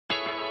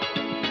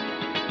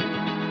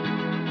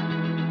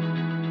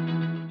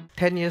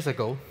10 years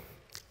ago,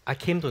 I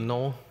came to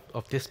know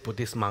of this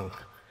Buddhist monk.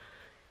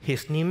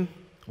 His name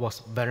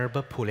was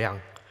Venerable Pu Liang,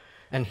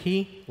 and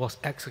he was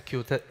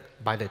executed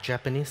by the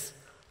Japanese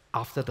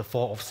after the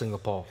fall of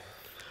Singapore.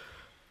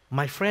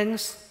 My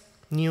friends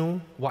knew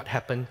what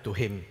happened to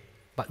him,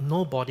 but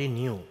nobody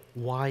knew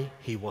why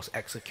he was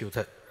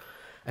executed.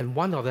 And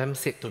one of them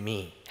said to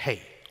me,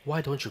 "Hey,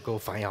 why don't you go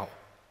find out?"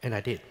 And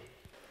I did.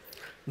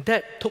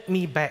 That took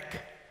me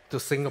back to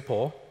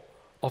Singapore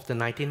of the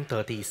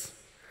 1930s.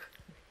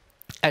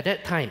 At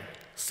that time,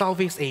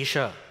 Southeast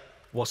Asia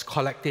was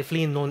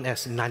collectively known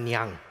as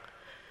Nanyang,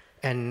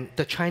 and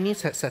the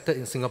Chinese had settled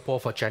in Singapore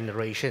for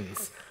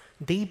generations.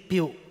 They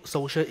built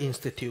social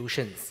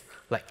institutions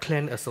like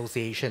clan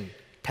association,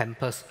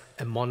 temples,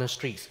 and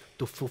monasteries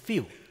to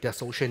fulfill their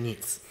social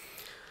needs.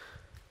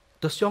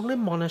 The Xionglim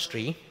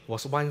Monastery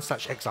was one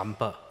such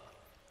example.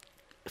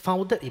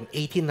 Founded in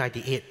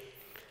 1898,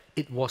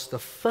 it was the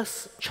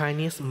first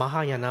Chinese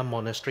Mahayana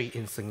monastery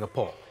in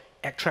Singapore,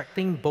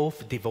 attracting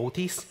both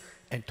devotees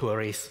and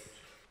tourists.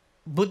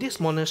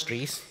 Buddhist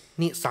monasteries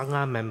need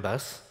Sangha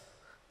members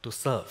to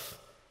serve.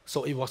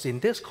 So it was in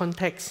this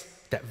context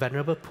that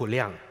Venerable Pu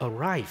Liang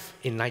arrived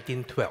in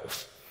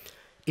 1912.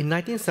 In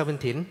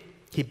 1917,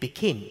 he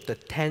became the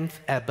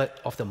 10th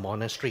abbot of the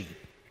monastery.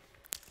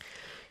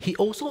 He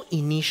also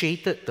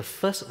initiated the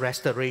first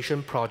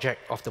restoration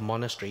project of the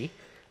monastery,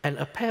 and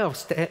a pair of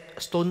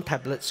stone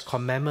tablets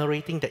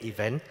commemorating the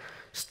event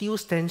still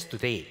stands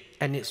today,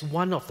 and it's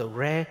one of the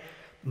rare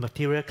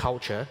material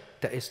culture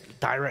that is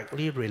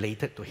directly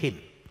related to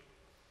him.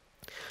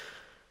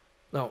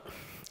 Now,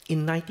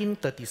 in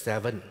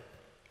 1937,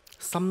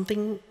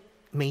 something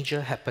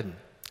major happened.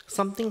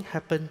 Something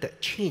happened that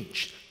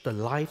changed the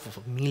life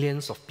of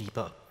millions of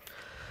people.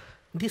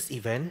 This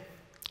event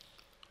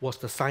was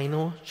the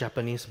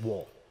Sino-Japanese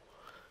War.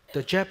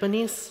 The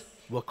Japanese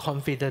were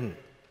confident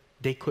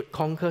they could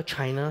conquer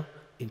China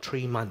in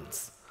 3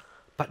 months,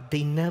 but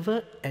they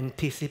never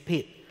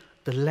anticipated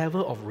the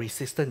level of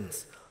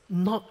resistance,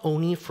 not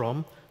only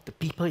from the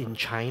people in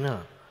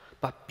China,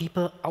 but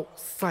people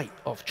outside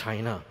of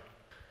China.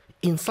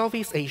 In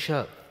Southeast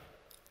Asia,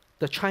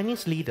 the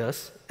Chinese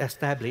leaders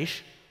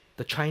established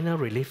the China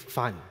Relief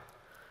Fund.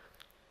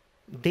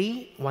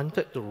 They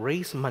wanted to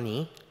raise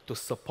money to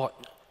support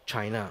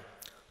China.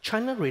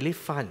 China Relief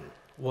Fund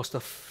was the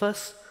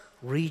first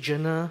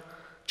regional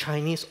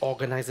Chinese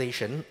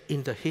organization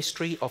in the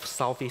history of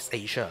Southeast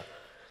Asia.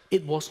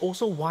 It was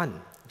also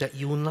one that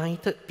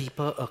united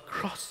people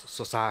across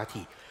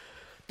society.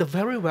 The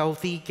very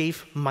wealthy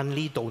gave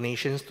monthly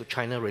donations to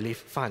China Relief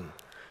Fund.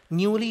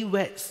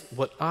 Newlyweds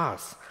would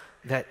ask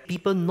that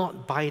people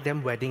not buy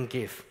them wedding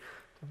gifts,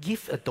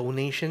 give a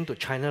donation to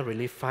China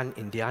Relief Fund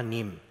in their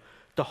name.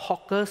 The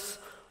hawkers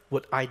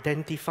would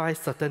identify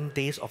certain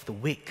days of the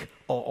week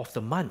or of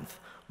the month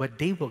where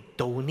they will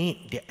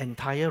donate their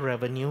entire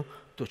revenue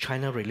to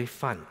China Relief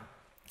Fund.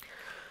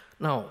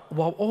 Now,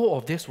 while all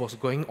of this was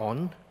going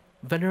on,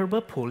 Venerable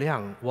Pu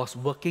Liang was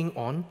working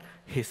on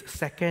his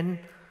second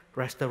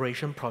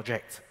restoration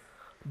project.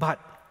 But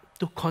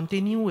to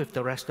continue with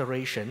the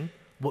restoration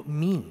would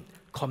mean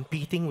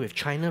competing with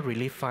China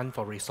Relief Fund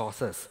for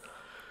resources.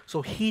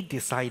 So he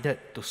decided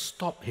to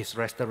stop his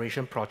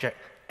restoration project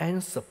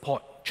and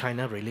support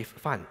China Relief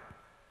Fund.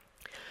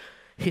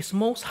 His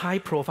most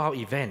high-profile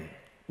event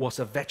was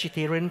a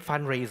vegetarian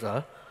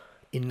fundraiser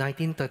in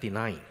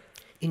 1939.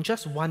 In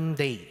just one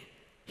day,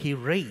 he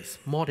raised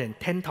more than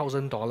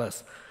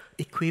 $10,000,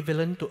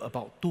 equivalent to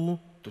about 2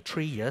 to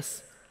 3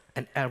 years,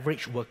 an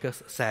average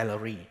worker's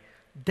salary.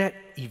 That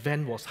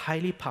event was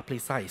highly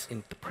publicized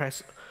in the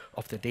press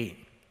of the day.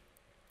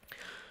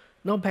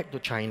 Now back to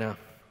China.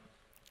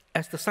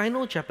 As the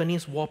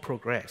Sino-Japanese War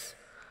progressed,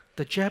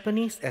 the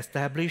Japanese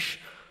established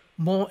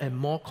more and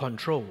more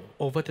control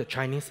over the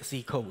Chinese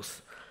sea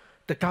coast.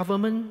 The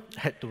government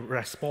had to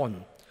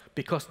respond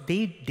because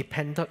they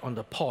depended on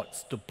the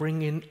ports to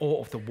bring in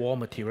all of the war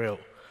material.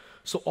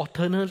 So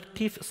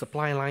alternative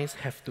supply lines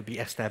have to be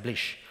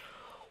established.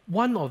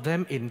 One of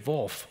them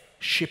involved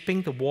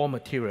shipping the war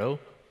material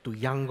to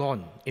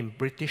Yangon in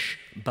British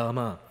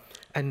Burma,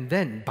 and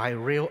then by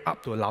rail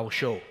up to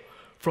Laoshou.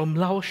 From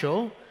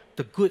Laoshou,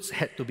 the goods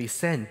had to be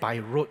sent by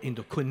road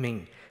into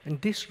Kunming,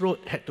 and this road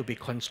had to be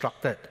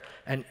constructed,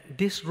 and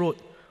this road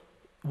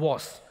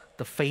was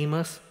the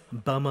famous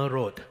Burma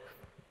Road.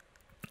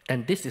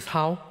 And this is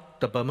how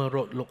the Burma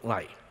Road looked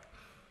like.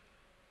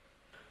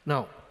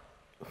 Now,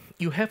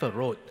 you have a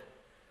road,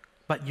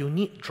 but you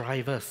need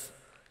drivers.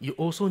 You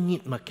also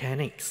need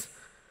mechanics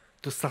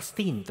to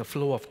sustain the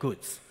flow of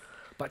goods.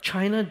 But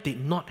China did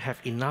not have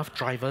enough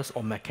drivers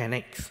or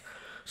mechanics.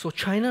 So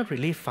China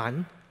Relief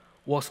Fund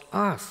was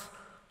asked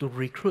to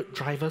recruit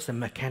drivers and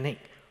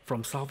mechanics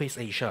from Southeast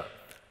Asia.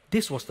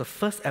 This was the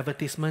first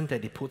advertisement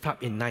that they put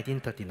up in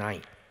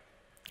 1939.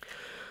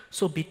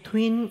 So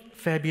between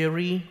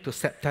February to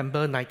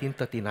September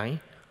 1939,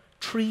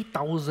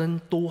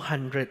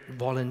 3,200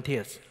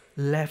 volunteers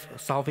left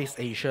Southeast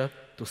Asia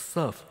to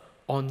serve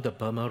on the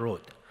Burma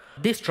Road.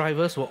 These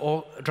drivers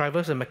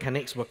and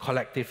mechanics were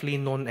collectively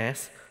known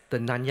as the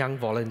Nanyang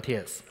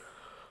Volunteers.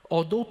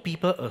 although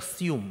people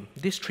assume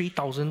these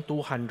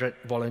 3,200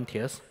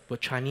 volunteers were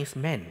Chinese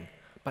men,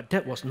 but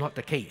that was not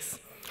the case,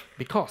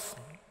 because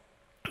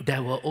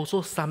there were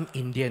also some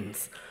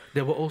Indians,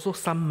 there were also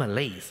some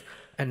Malays,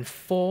 and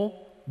 4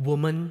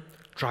 women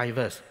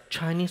drivers,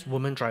 Chinese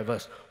women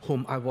drivers,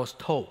 whom I was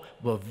told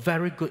were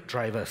very good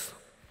drivers.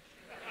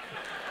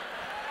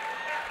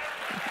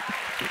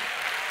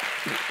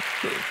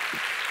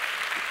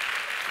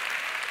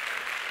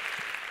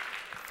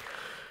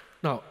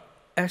 Now,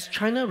 as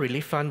China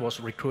Relief Fund was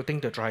recruiting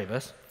the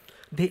drivers,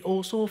 they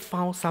also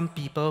found some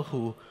people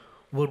who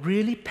were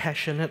really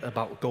passionate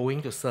about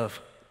going to serve,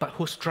 but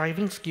whose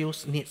driving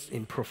skills needs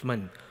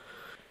improvement.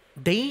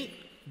 They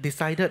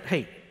decided,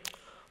 hey,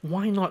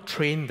 why not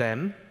train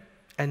them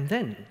and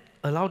then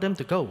allow them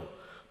to go?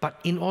 But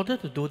in order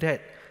to do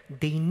that,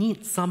 they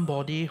need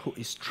somebody who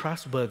is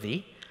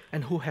trustworthy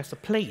and who has a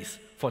place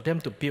for them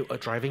to build a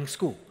driving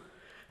school.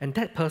 And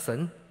that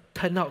person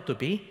turned out to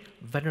be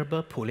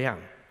Venerable Pu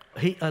Liang.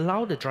 He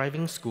allowed the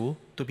driving school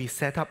to be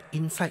set up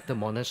inside the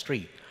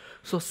monastery.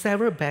 So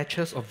several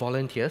batches of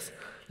volunteers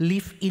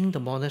lived in the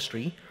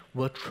monastery,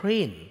 were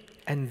trained,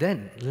 and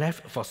then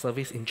left for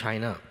service in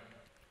China.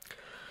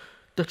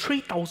 The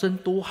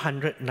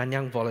 3,200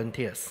 Nanyang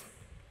volunteers,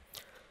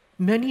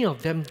 many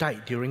of them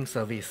died during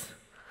service.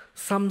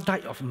 Some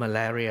died of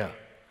malaria.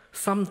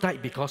 Some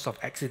died because of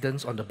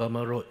accidents on the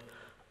Burma Road.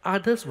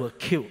 Others were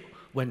killed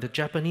when the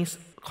Japanese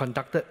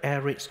conducted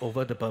air raids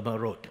over the Burma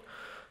Road.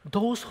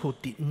 Those who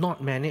did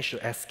not manage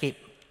to escape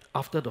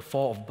after the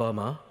fall of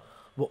Burma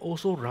were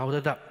also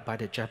rounded up by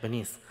the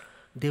Japanese.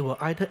 They were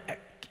either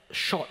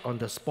shot on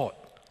the spot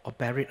or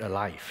buried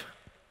alive.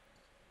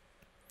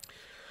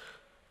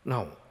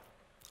 Now,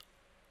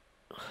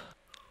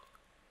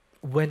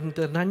 when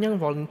the Nanyang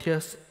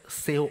volunteers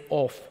sailed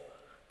off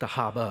the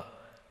harbor,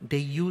 they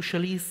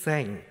usually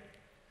sang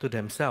to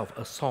themselves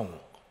a song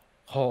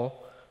called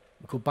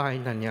Goodbye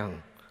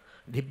Nanyang.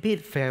 They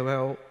bid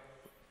farewell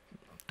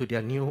to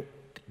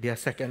their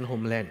second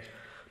homeland,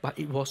 but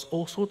it was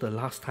also the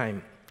last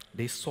time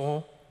they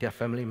saw their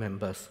family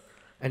members,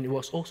 and it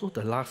was also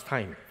the last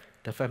time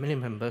the family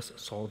members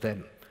saw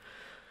them.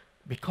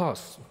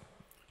 Because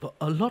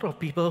a lot of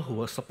people who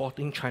were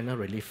supporting China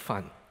Relief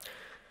Fund,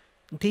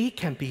 they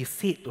can be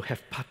said to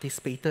have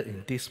participated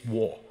in this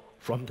war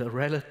from the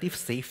relative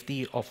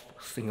safety of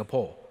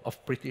Singapore, of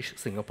British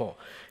Singapore.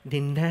 They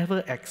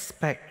never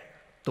expect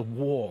the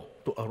war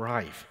to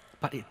arrive,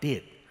 but it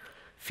did.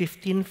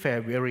 15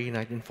 February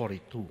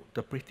 1942,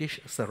 the British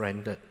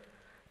surrendered,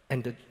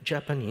 and the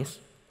Japanese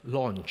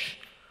launched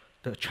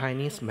the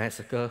Chinese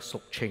massacre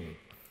Sokching.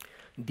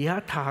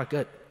 Their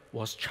target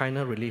was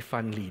China Relief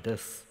Fund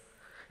leaders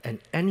and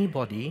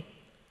anybody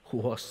who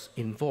was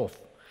involved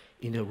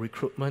in the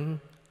recruitment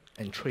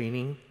and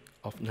training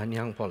of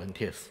Nanyang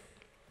volunteers.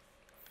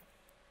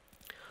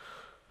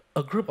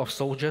 A group of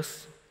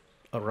soldiers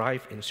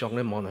arrived in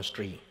Xionglen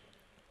Monastery,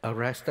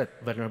 arrested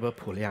Venerable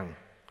Pu Liang,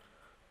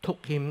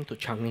 took him to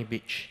Changi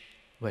Beach,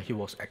 where he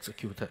was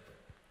executed.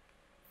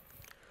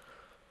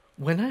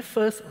 When I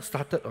first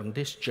started on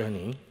this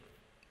journey,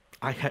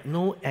 I had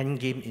no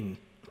endgame in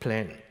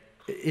plan.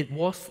 It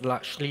was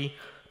largely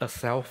a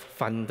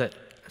self-funded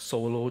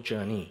solo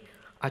journey.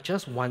 I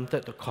just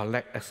wanted to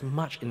collect as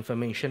much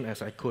information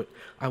as I could.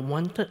 I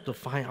wanted to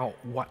find out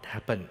what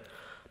happened.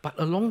 But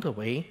along the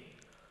way,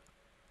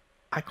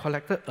 I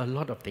collected a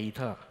lot of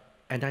data,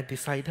 and I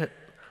decided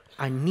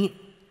I need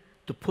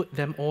to put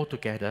them all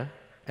together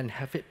and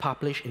have it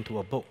published into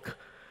a book.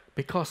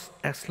 Because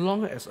as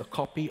long as a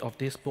copy of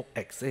this book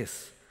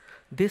exists,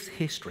 this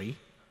history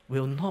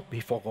will not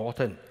be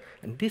forgotten,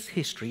 and this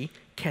history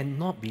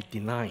cannot be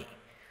denied.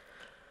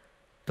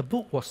 The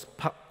book was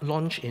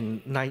launched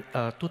in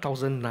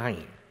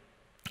 2009.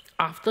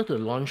 After the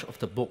launch of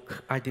the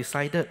book, I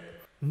decided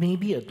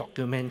maybe a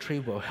documentary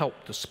will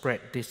help to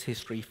spread this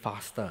history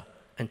faster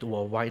and to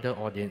a wider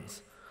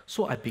audience.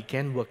 So I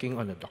began working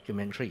on a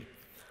documentary.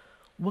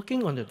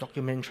 Working on the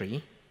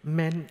documentary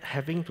meant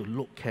having to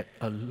look at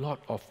a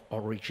lot of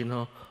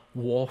original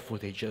war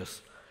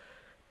footages.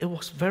 It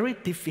was very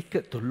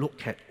difficult to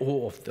look at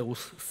all of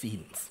those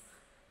scenes.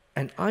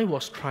 And I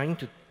was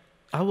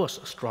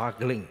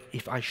struggling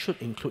if I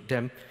should include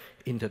them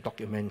in the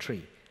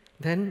documentary.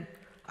 Then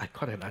I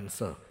got an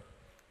answer.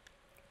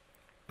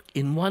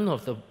 In one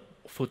of the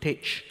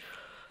footage,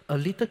 a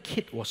little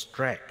kid was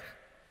dragged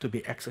to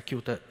be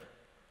executed.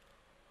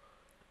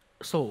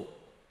 So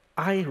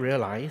I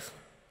realized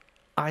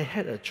I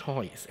had a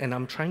choice, and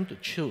I'm trying to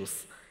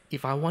choose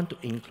if I want to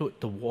include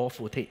the war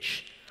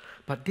footage.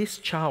 But this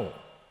child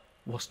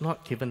was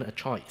not given a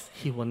choice.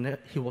 He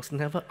was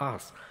never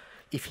asked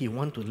if he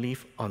wanted to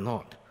live or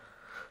not.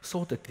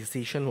 So the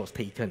decision was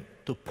taken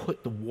to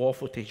put the war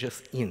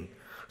footages in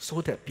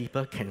so that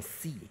people can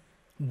see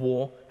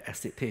war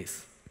as it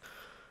is.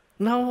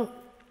 Now,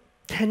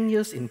 10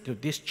 years into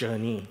this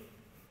journey,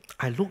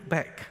 I look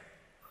back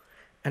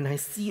and I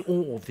see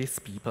all of these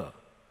people.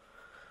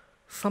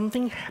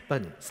 Something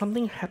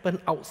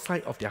happened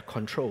outside of their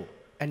control,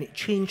 and it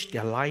changed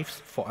their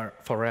lives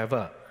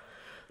forever.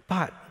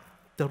 But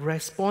the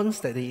response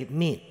that they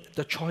made,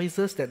 the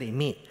choices that they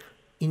made,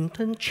 in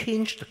turn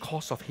changed the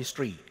course of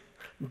history.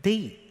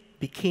 They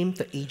became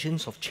the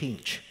agents of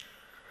change.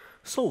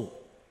 So,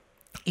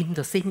 in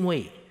the same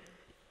way,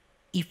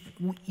 if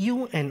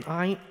you and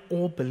I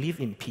all believe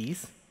in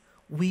peace,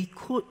 we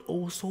could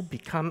also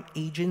become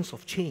agents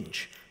of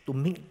change to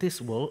make this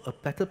world a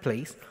better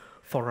place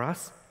for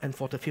us and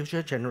for the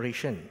future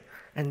generation.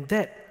 And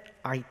that,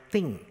 I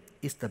think,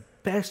 is the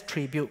best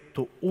tribute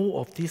to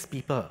all of these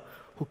people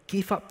who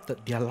give up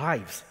their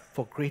lives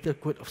for greater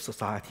good of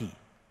society.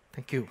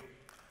 Thank you.